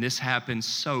 And this happens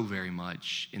so very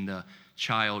much in the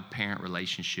child-parent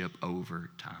relationship over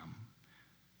time.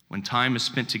 When time is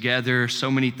spent together,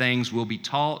 so many things will be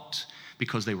taught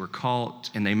because they were caught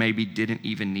and they maybe didn't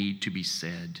even need to be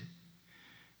said.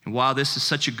 And while this is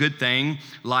such a good thing,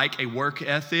 like a work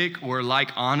ethic or like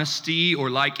honesty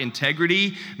or like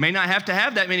integrity, may not have to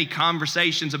have that many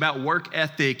conversations about work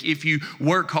ethic if you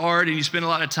work hard and you spend a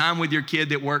lot of time with your kid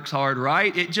that works hard,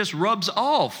 right? It just rubs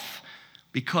off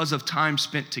because of time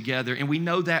spent together. And we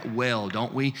know that well,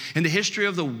 don't we? And the history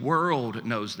of the world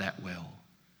knows that well.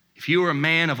 If you are a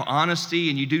man of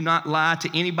honesty and you do not lie to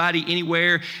anybody,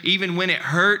 anywhere, even when it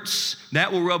hurts,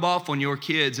 that will rub off on your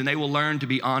kids and they will learn to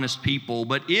be honest people.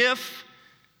 But if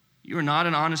You are not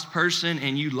an honest person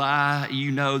and you lie, you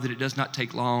know that it does not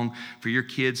take long for your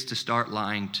kids to start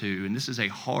lying too. And this is a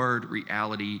hard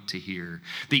reality to hear.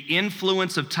 The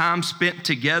influence of time spent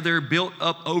together, built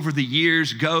up over the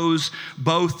years, goes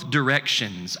both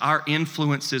directions. Our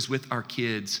influences with our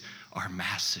kids are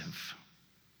massive.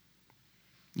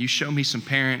 You show me some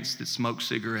parents that smoke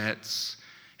cigarettes,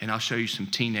 and I'll show you some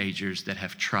teenagers that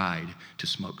have tried to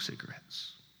smoke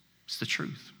cigarettes. It's the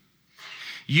truth.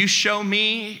 You show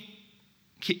me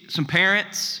some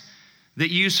parents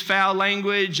that use foul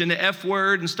language and the F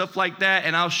word and stuff like that,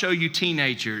 and I'll show you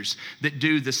teenagers that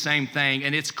do the same thing,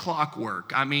 and it's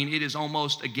clockwork. I mean, it is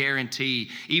almost a guarantee.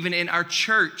 Even in our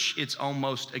church, it's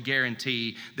almost a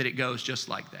guarantee that it goes just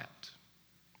like that.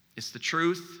 It's the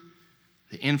truth.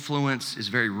 The influence is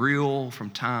very real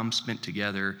from time spent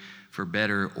together, for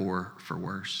better or for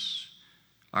worse.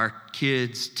 Our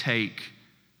kids take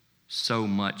so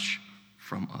much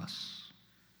from us.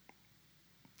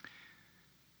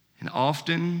 And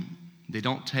often, they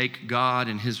don't take God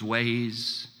and His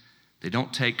ways. They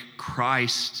don't take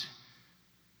Christ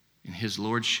and His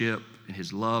lordship and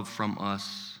His love from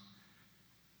us.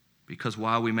 Because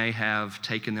while we may have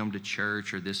taken them to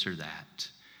church or this or that,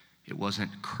 it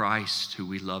wasn't Christ who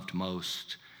we loved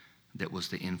most that was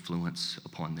the influence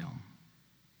upon them.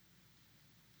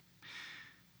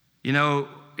 You know,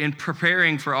 in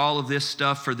preparing for all of this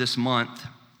stuff for this month,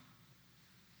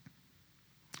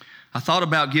 I thought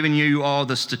about giving you all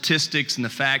the statistics and the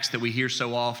facts that we hear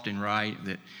so often, right?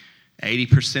 That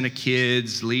 80% of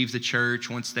kids leave the church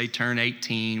once they turn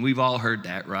 18. We've all heard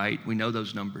that, right? We know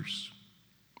those numbers.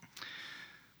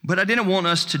 But I didn't want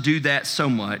us to do that so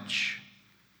much.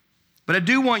 But I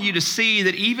do want you to see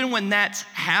that even when that's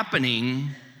happening,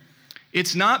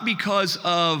 it's not because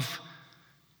of,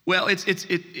 well,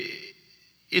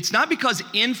 it's not because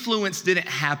influence didn't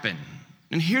happen.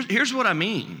 And here's what I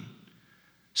mean.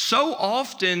 So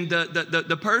often,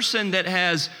 the person that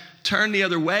has turned the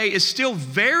other way is still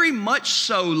very much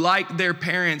so like their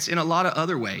parents in a lot of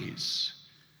other ways.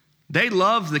 They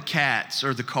love the cats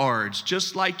or the cards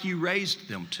just like you raised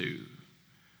them to.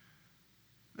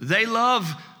 They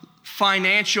love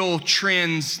financial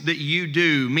trends that you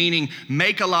do, meaning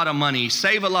make a lot of money,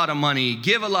 save a lot of money,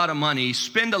 give a lot of money,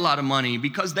 spend a lot of money,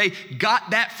 because they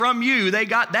got that from you. They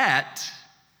got that.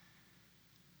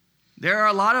 There are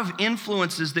a lot of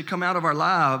influences that come out of our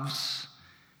lives,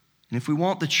 and if we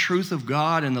want the truth of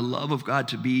God and the love of God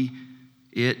to be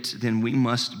it, then we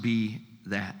must be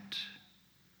that.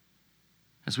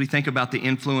 As we think about the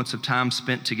influence of time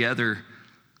spent together,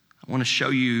 I want to show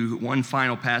you one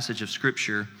final passage of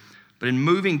Scripture. But in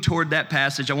moving toward that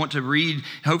passage, I want to read,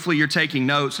 hopefully you're taking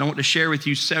notes, and I want to share with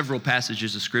you several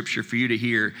passages of Scripture for you to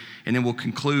hear, and then we'll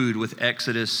conclude with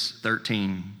Exodus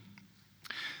 13.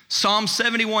 Psalm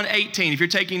 71:18. If you're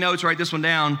taking notes, write this one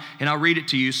down and I'll read it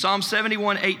to you. Psalm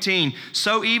 71:18.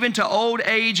 So even to old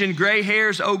age and gray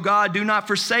hairs, O God, do not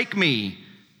forsake me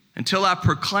until I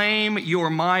proclaim your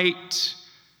might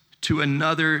to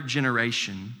another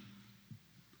generation,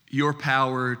 your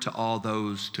power to all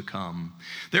those to come.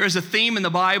 There is a theme in the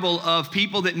Bible of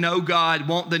people that know God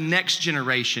want the next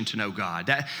generation to know God.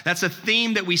 That's a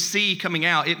theme that we see coming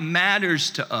out. It matters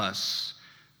to us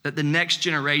that the next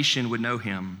generation would know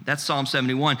him. That's Psalm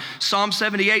 71. Psalm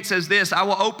 78 says this, I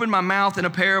will open my mouth in a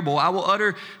parable. I will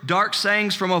utter dark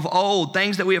sayings from of old,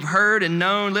 things that we have heard and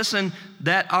known, listen,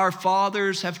 that our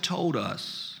fathers have told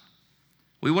us.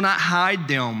 We will not hide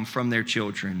them from their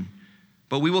children,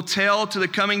 but we will tell to the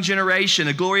coming generation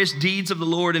the glorious deeds of the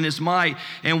Lord and his might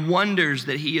and wonders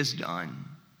that he has done.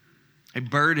 A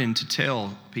burden to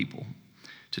tell people,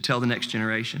 to tell the next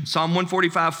generation. Psalm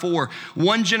 145:4,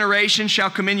 one generation shall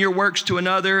commend your works to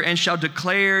another and shall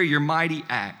declare your mighty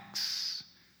acts.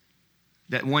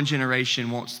 That one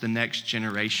generation wants the next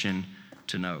generation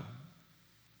to know.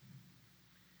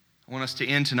 I want us to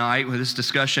end tonight with this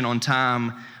discussion on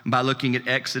time by looking at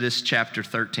Exodus chapter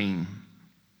 13.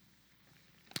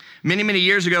 Many, many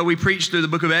years ago, we preached through the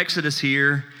book of Exodus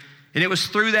here, and it was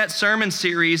through that sermon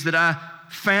series that I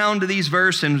found these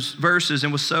verses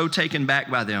and was so taken back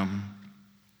by them.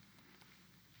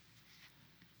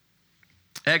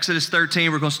 Exodus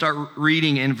 13, we're going to start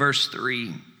reading in verse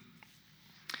 3.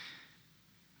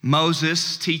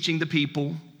 Moses teaching the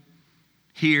people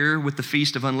here with the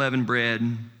Feast of Unleavened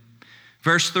Bread.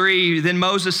 Verse 3, then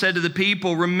Moses said to the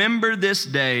people, remember this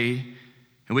day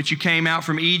in which you came out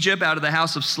from Egypt, out of the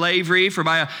house of slavery, for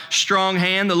by a strong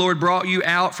hand the Lord brought you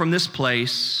out from this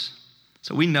place.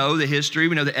 So we know the history,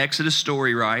 we know the Exodus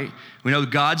story, right? We know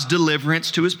God's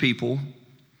deliverance to his people.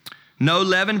 No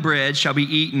leavened bread shall be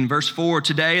eaten. Verse 4,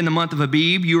 today in the month of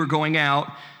Abib you are going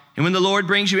out, And when the Lord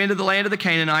brings you into the land of the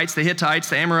Canaanites, the Hittites,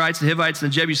 the Amorites, the Hivites,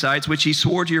 and the Jebusites, which he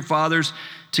swore to your fathers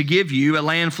to give you, a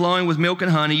land flowing with milk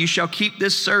and honey, you shall keep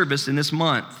this service in this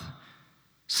month.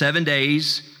 7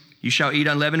 days you shall eat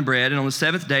unleavened bread, and on the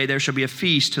seventh day there shall be a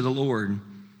feast to the Lord.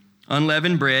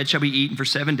 Unleavened bread shall be eaten for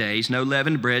 7 days. No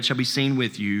leavened bread shall be seen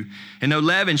with you, and no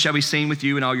leaven shall be seen with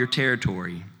you in all your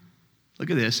territory. Look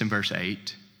at this in verse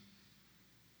 8.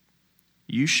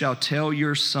 You shall tell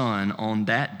your son on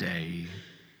that day,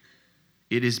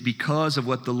 it is because of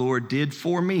what the Lord did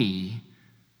for me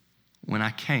when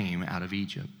I came out of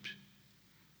Egypt.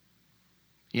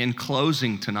 In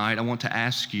closing tonight, I want to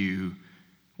ask you,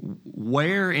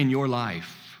 where in your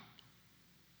life,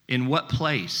 in what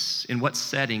place, in what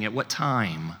setting, at what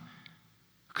time,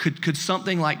 could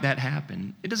something like that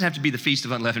happen? It doesn't have to be the Feast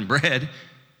of Unleavened Bread.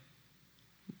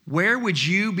 Where would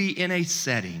you be in a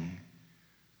setting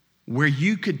where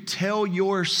you could tell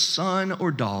your son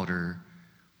or daughter,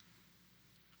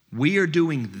 we are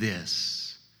doing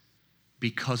this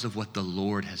because of what the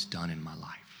Lord has done in my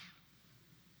life?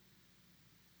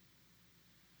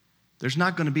 There's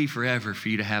not going to be forever for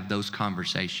you to have those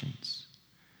conversations.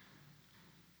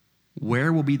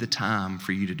 Where will be the time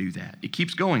for you to do that? It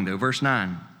keeps going though, verse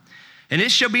 9. And it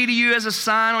shall be to you as a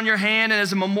sign on your hand and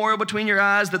as a memorial between your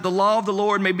eyes, that the law of the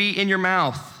Lord may be in your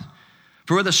mouth.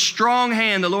 For with a strong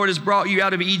hand the Lord has brought you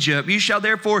out of Egypt. You shall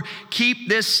therefore keep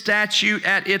this statute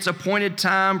at its appointed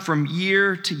time from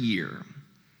year to year.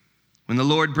 When the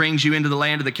Lord brings you into the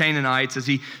land of the Canaanites, as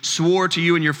he swore to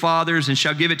you and your fathers and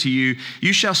shall give it to you,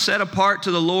 you shall set apart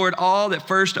to the Lord all that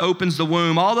first opens the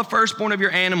womb. All the firstborn of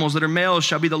your animals that are males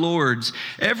shall be the Lord's.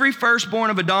 Every firstborn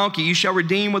of a donkey you shall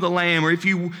redeem with a lamb, or if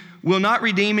you will not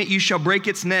redeem it, you shall break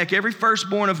its neck. Every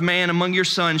firstborn of man among your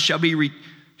sons shall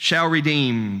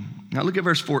redeem. Now look at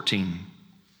verse 14.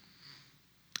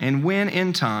 And when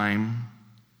in time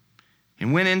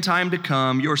to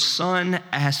come, your son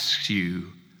asks you,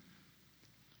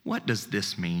 what does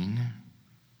this mean?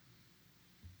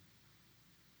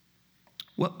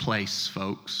 What place,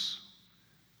 folks?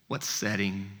 What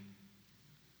setting?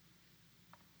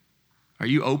 Are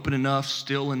you open enough,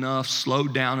 still enough,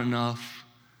 slowed down enough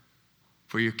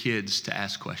for your kids to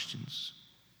ask questions?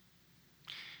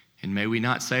 And may we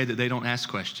not say that they don't ask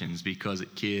questions, because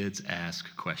kids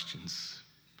ask questions,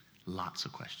 lots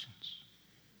of questions.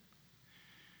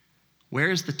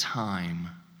 Where is the time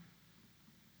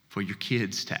for your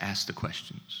kids to ask the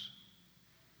questions?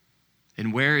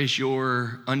 And where is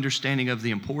your understanding of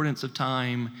the importance of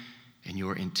time and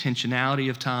your intentionality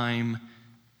of time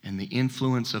and the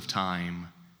influence of time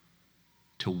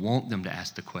to want them to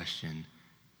ask the question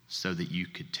so that you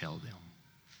could tell them?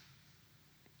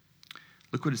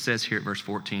 Look what it says here at verse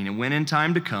 14. And when in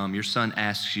time to come your son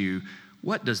asks you,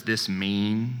 what does this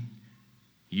mean?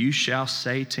 You shall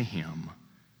say to him,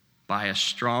 by a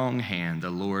strong hand the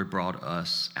Lord brought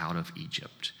us out of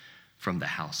Egypt from the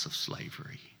house of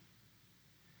slavery.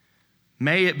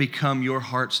 May it become your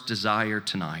heart's desire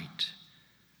tonight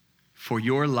for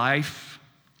your life,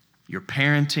 your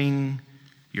parenting,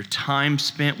 your time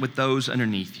spent with those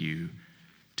underneath you,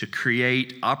 to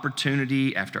create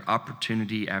opportunity after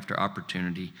opportunity after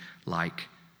opportunity like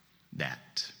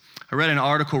that. I read an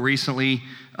article recently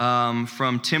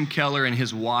from Tim Keller and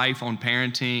his wife on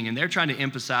parenting, and they're trying to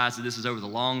emphasize that this is over the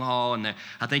long haul, and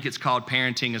I think it's called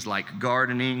parenting is like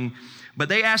gardening. But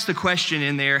they ask the question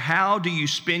in there, how do you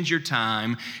spend your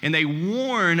time? And they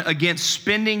warn against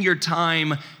spending your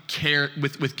time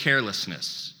with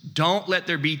carelessness. Don't let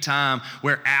there be time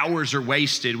where hours are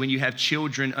wasted when you have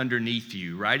children underneath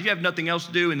you, right? If you have nothing else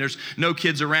to do and there's no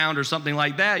kids around or something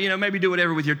like that, maybe do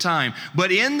whatever with your time.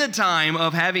 But in the time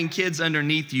of having kids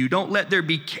underneath you, don't let there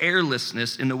be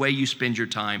carelessness in the way you spend your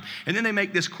time. And then they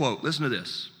make this quote. Listen to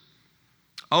this.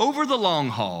 Over the long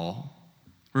haul,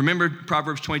 remember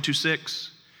Proverbs 22:6?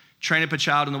 Train up a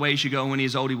child in the way he should go, and when he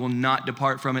is old, he will not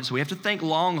depart from it. So we have to think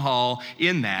long haul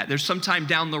in that. There's some time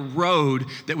down the road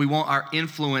that we want our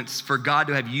influence for God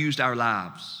to have used our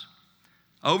lives.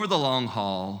 Over the long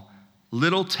haul,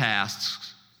 little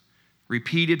tasks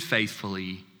repeated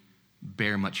faithfully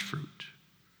bear much fruit.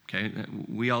 Okay,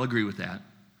 we all agree with that.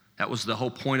 That was the whole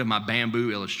point of my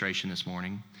bamboo illustration this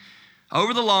morning.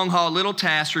 Over the long haul, little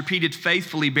tasks repeated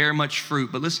faithfully bear much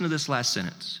fruit. But listen to this last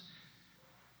sentence.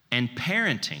 And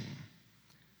parenting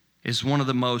is one of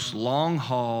the most long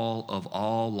haul of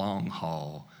all long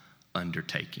haul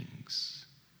undertakings.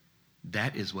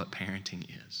 That is what parenting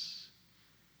is.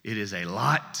 It is a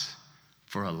lot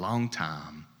for a long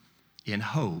time in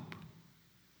hope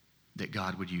that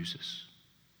God would use us.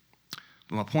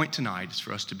 But my point tonight is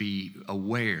for us to be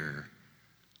aware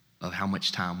of how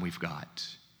much time we've got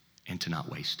and to not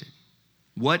waste it.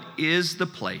 What is the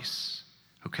place,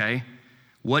 okay?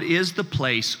 What is the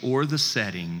place or the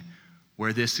setting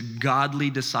where this godly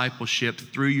discipleship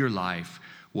through your life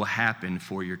will happen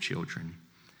for your children?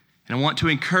 And I want to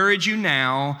encourage you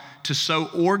now to so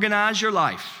organize your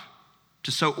life,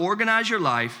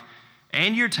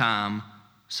 and your time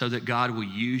so that God will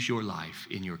use your life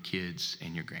in your kids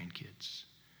and your grandkids.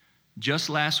 Just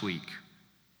last week,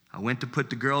 I went to put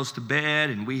the girls to bed,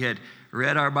 and we had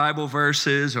read our Bible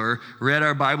verses or read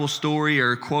our Bible story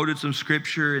or quoted some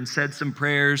scripture and said some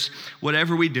prayers,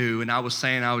 whatever we do. And I was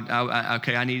saying,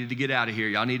 okay, I needed to get out of here.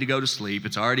 Y'all need to go to sleep.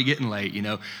 It's already getting late,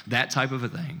 that type of a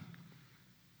thing.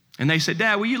 And they said,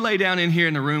 Dad, will you lay down in here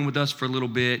in the room with us for a little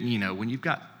bit? And when you've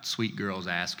got sweet girls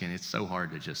asking, it's so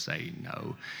hard to just say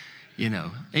no,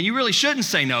 And you really shouldn't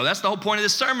say no. That's the whole point of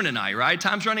this sermon tonight, right?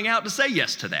 Time's running out to say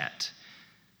yes to that.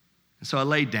 And so I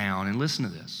laid down, and listen to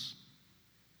this.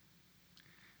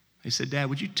 They said, Dad,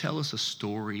 would you tell us a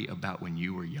story about when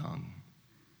you were young?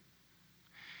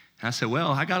 And I said,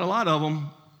 well, I got a lot of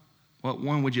them. What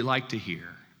one would you like to hear?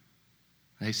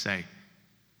 They say,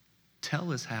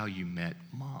 tell us how you met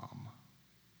Mom.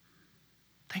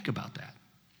 Think about that.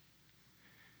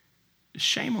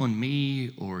 Shame on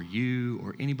me or you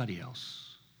or anybody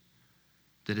else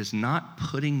that is not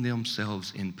putting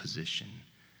themselves in position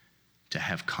to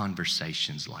have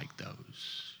conversations like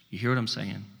those. You hear what I'm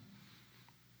saying?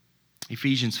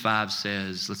 Ephesians 5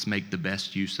 says, let's make the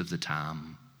best use of the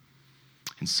time.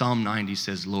 And Psalm 90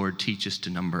 says, Lord, teach us to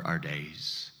number our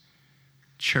days.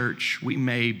 Church, we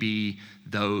may be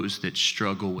those that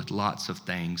struggle with lots of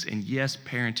things. And yes,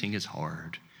 parenting is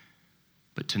hard.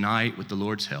 But tonight, with the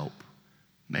Lord's help,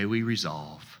 may we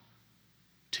resolve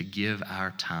to give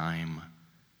our time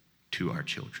to our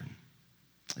children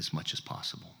as much as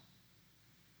possible.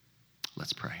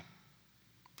 Let's pray.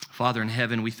 Father in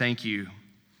heaven, we thank you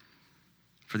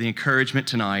for the encouragement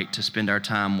tonight to spend our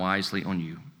time wisely on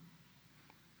you.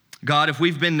 God, if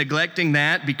we've been neglecting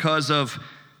that because of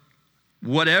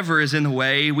whatever is in the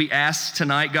way, we ask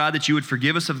tonight, God, that you would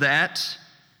forgive us of that.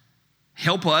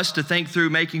 Help us to think through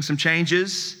making some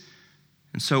changes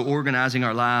and so organizing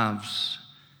our lives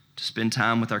to spend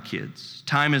time with our kids.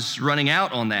 Time is running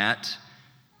out on that.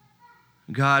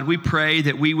 God, we pray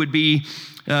that we would be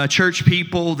church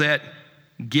people that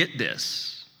get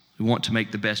this. We want to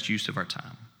make the best use of our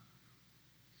time.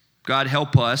 God,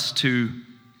 help us, dear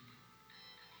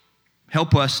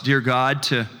God,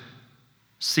 to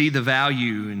see the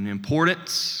value and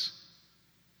importance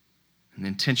and the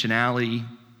intentionality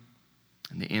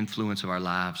and the influence of our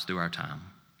lives through our time.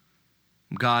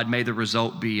 God, may the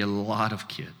result be a lot of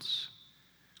kids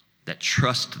that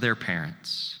trust their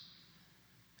parents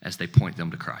as they point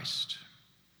them to Christ.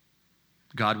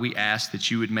 God, we ask that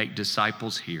you would make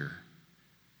disciples here,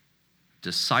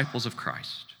 disciples of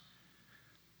Christ,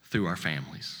 through our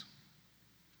families.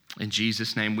 In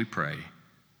Jesus' name we pray,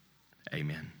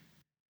 amen.